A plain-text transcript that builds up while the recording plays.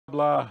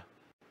blah.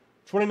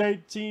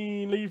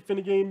 2019 Leaf in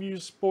the Game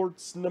Use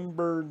Sports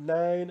number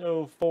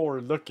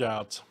 904. Look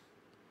out.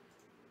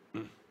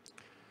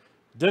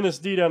 Dennis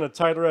D down at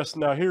Tyler S.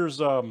 Now here's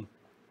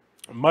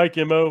Mike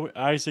M.O.,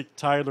 Isaac,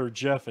 Tyler,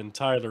 Jeff, and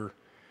Tyler.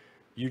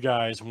 You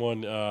guys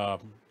won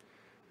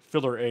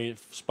filler A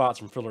spots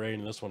from filler A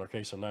in this one.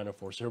 Okay, so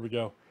 904. So here we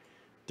go.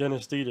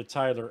 Dennis D to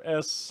Tyler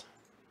S.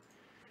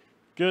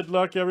 Good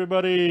luck,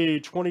 everybody.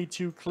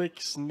 22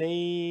 clicks,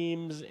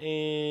 names,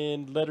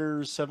 and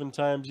letters 7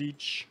 times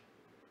each.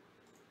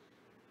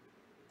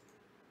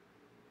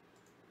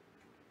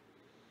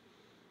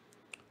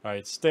 All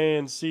right,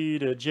 Stan C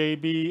to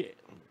JB.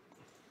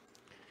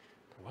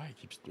 Why he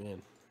keeps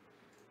doing?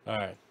 All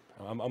right,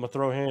 I'm gonna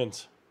throw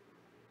hands.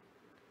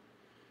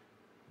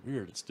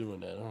 Weird, it's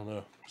doing that. I don't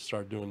know.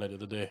 Started doing that the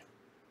other day.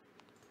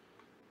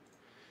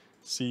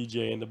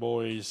 CJ and the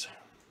boys.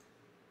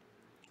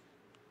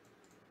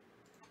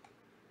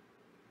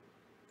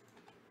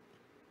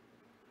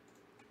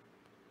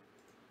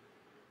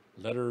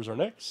 Letters are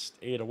next.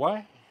 A to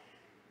Y.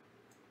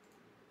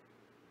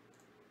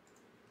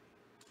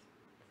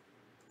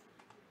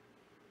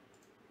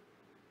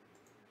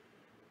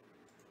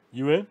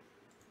 You in?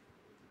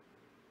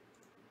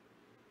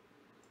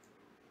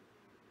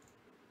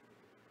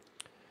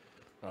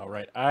 All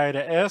right, I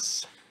to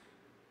S.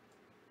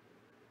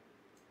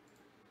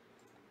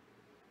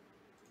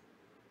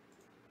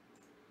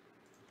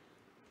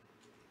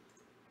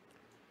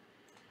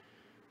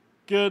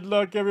 Good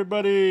luck,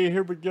 everybody.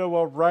 Here we go.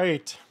 All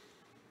right.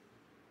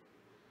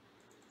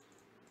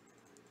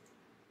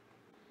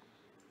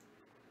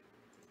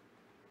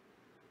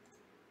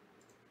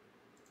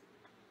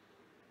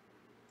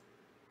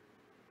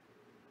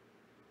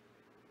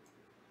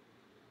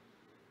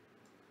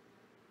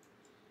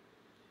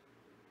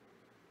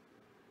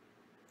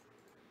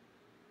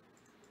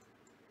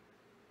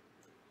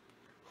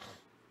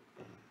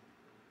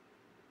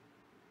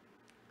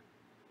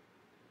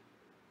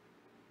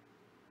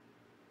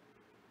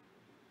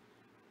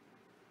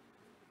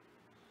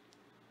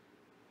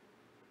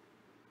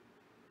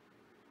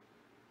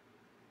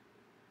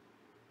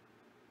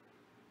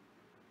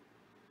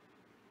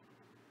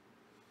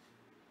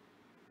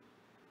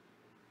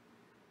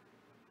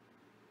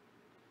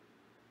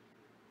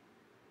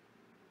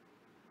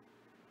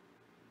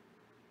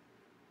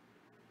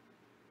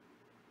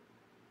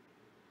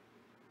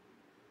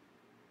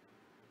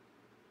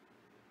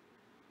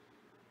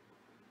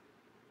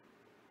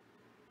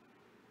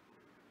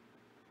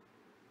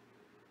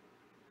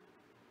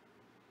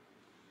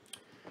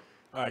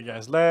 All right,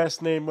 guys.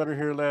 Last name letter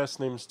here. Last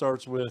name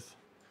starts with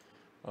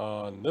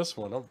on this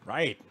one. All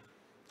right.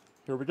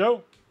 Here we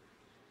go.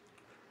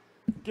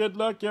 Good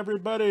luck,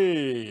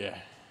 everybody.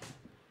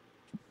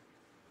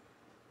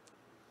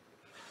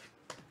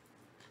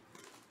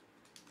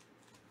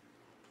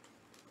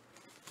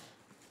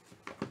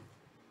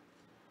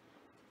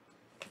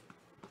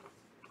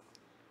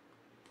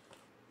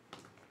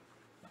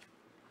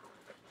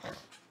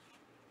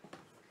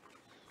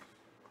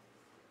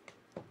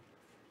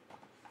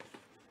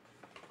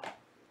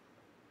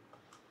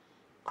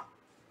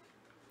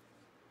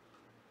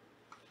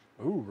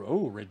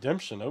 Ooh,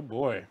 redemption. Oh,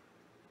 boy.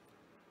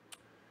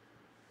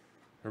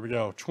 Here we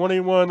go.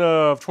 21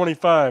 of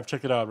 25.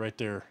 Check it out right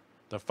there.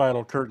 The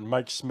final curtain.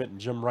 Mike Smith and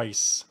Jim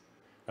Rice.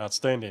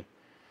 Outstanding.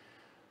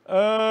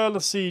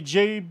 Let's see.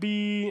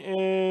 JB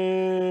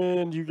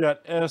and you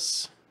got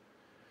S.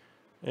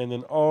 And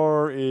then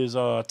R is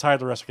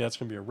Tyler S. Okay, that's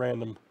going to be a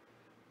random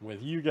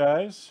with you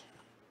guys.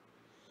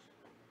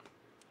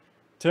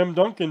 Tim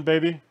Duncan,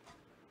 baby.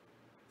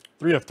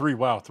 3 of 3.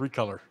 Wow, 3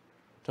 color.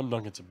 Tim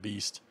Duncan's a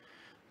beast.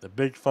 The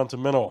big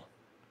fundamental.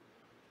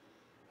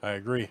 I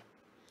agree.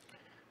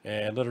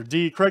 And letter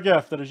D, Craig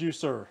F. That is you,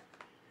 sir.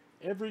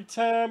 Every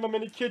time I'm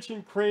in the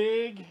kitchen,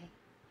 Craig.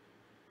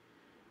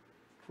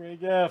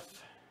 Craig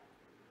F.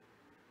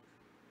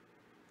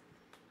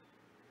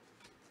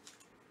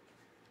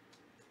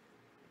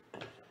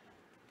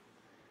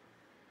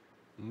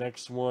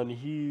 Next one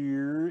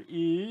here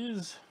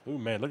is... Oh,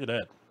 man, look at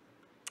that.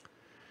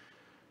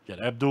 You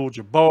got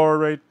Abdul-Jabbar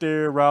right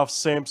there. Ralph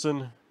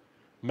Sampson.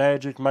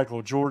 Magic,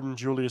 Michael Jordan,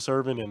 Julius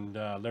Erving, and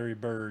Larry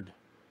Bird.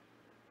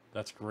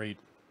 That's great.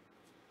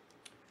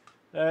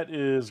 That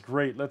is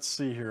great. Let's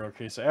see here.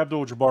 Okay, so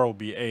Abdul-Jabbar will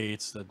be A.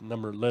 It's the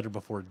letter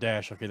before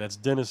dash. Okay, that's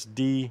Dennis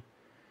D.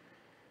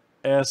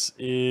 S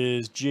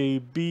is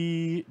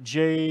JB.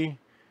 J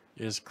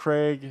is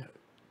Craig.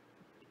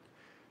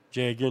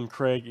 J again,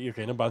 Craig.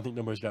 Okay, I think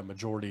nobody's got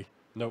majority.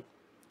 Nope.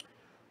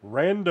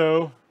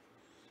 Rando.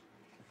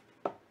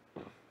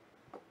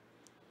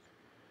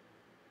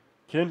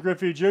 Ken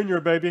Griffey Jr.,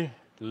 baby.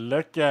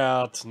 Look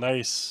out.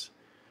 Nice.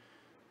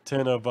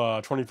 10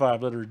 of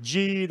 25. Letter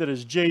G. That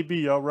is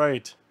JB. All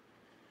right.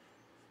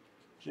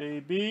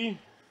 JB.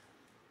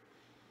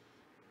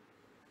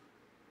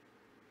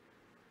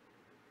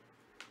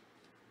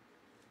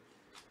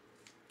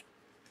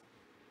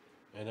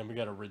 And then we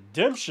got a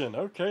redemption.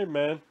 Okay,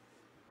 man.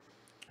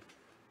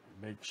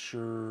 Make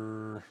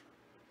sure.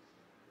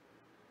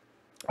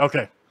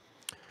 Okay.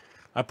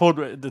 I pulled.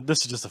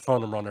 This is just a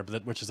phone number on there,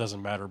 but which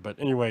doesn't matter. But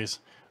anyways,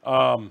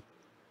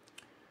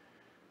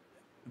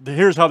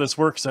 here's how this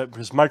works.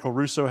 Because Michael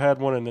Russo had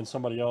one, and then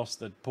somebody else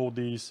that pulled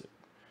these.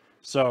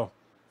 So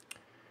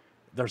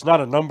there's not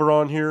a number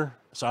on here,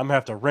 so I'm gonna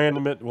have to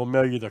random it. We'll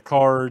mail you the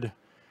card,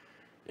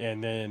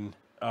 and then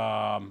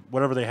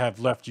whatever they have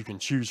left, you can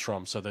choose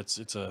from. So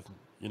it's a,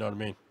 you know what I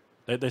mean.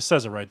 They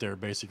says it right there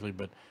basically,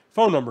 but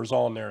phone number's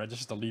on there. I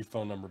just have to leave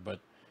phone number. But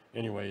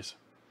anyways,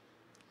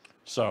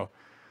 so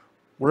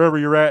wherever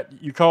you're at,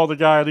 you call the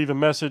guy, leave a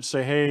message,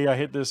 say, hey, I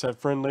hit this at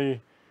Friendly.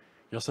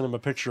 You'll send him a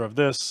picture of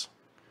this,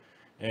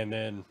 and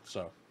then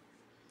so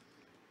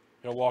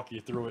he'll walk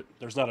you through it.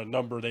 There's not a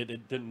number. They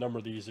didn't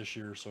number these this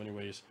year, so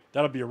anyways,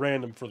 that'll be a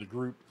random for the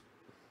group.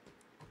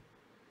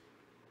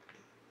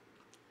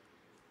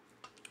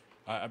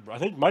 I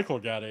think Michael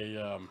got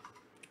a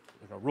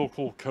real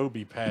cool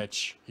Kobe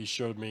patch. He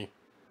showed me.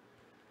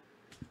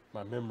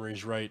 My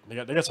memory's right. They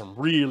got some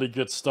really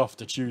good stuff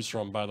to choose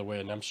from, by the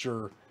way, and I'm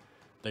sure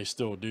they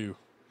still do.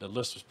 The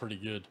list was pretty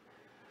good.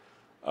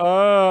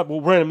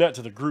 We'll random that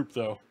to the group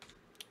though.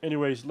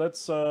 Anyways,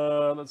 let's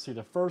see.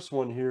 The first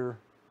one here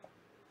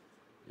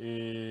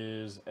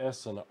is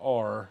S and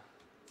R.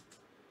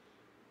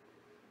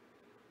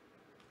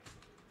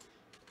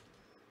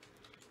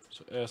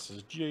 So S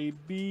is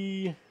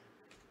JB.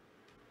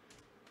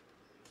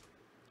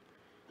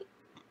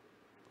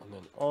 And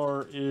then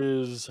R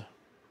is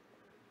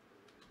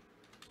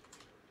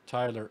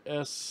Tyler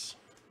S.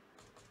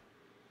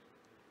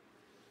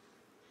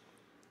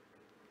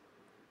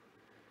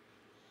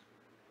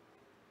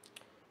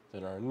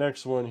 Then our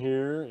next one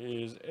here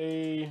is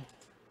A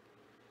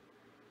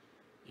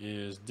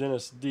is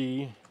Dennis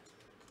D.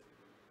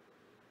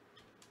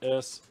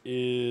 S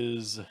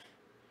is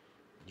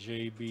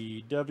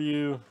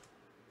JBW.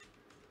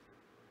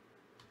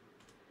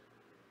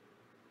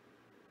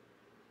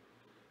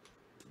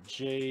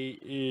 J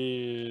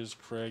is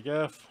Craig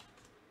F.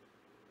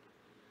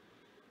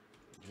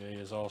 J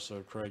is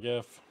also Craig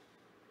F.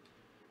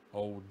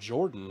 Oh,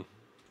 Jordan.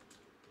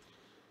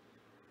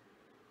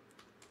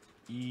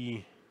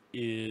 E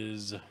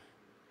is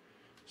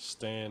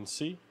Stan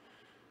C.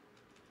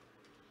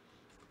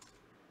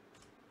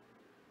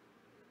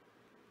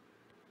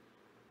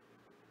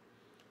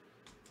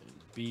 And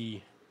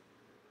B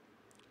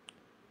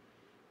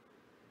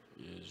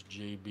is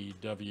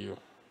JBW.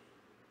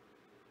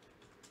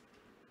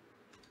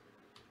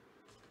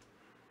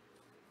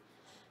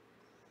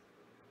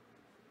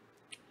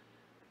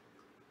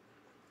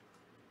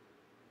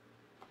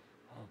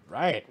 All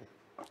right.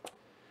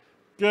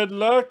 Good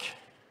luck.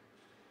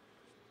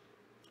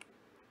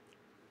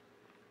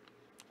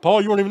 Paul,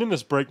 you weren't even in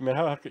this break, man.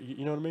 How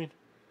you know what I mean?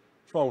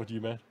 What's wrong with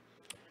you, man?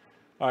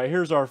 All right,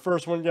 here's our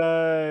first one,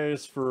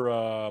 guys.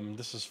 For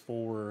this is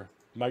for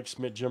Mike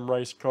Smith, Jim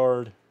Rice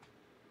card.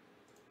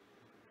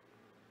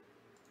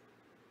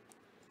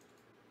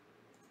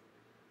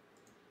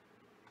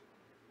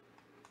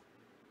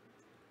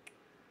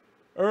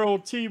 Earl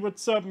T,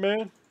 what's up,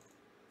 man?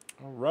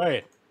 All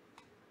right.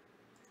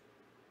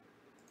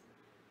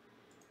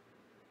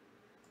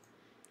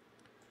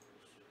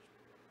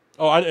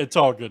 Oh, it's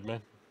all good,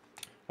 man.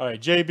 All right,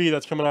 JB,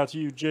 that's coming out to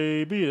you.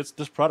 JB,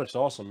 this product's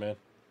awesome, man.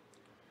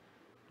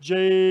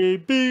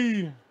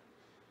 JB.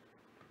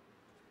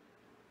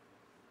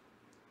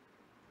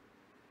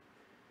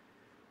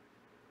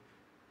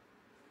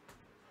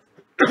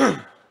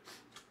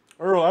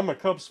 Earl, I'm a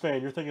Cubs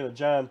fan. You're thinking of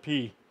John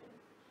P.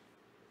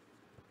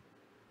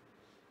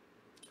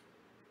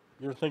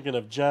 You're thinking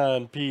of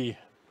John P.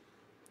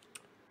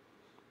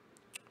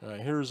 All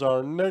right, here's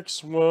our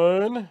next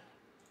one.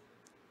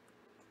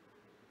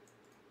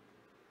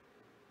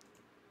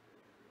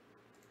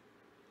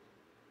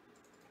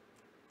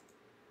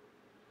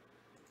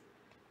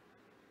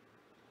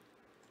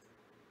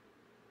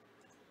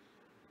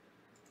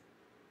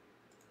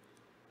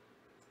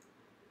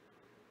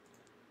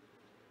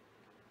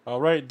 All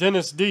right,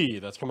 Dennis D.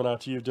 That's coming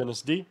out to you,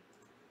 Dennis D.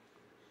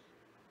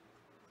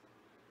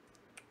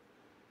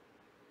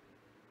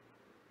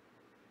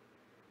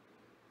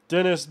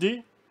 Dennis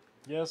D.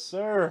 Yes,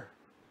 sir.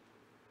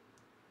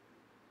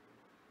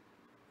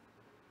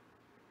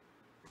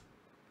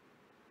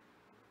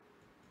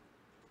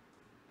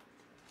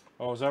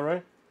 Oh, is that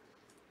right?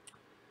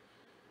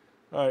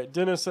 All right,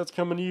 Dennis, that's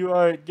coming to you.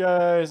 All right,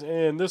 guys,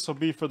 and this will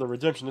be for the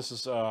redemption. This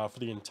is for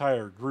the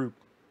entire group.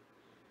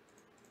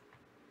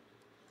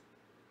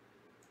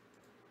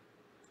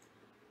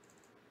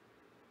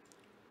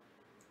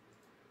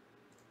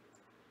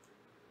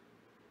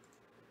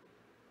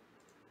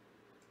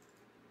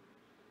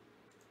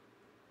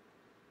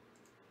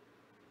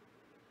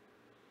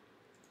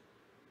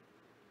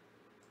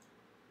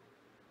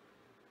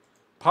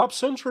 Pop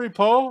Century,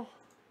 Paul.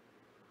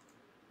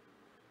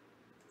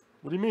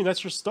 What do you mean?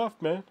 That's your stuff,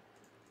 man.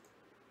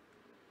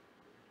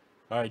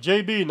 All right,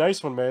 JB,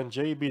 nice one, man.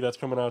 JB, that's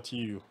coming out to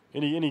you.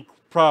 Any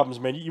problems,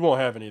 man? You won't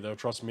have any, though.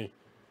 Trust me.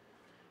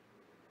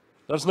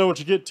 Let us know what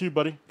you get, too,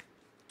 buddy.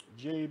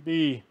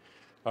 JB.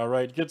 All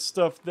right, good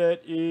stuff.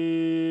 That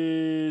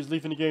is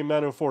Leaf in the Game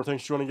 904.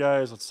 Thanks for joining,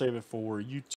 guys. Let's save it for YouTube.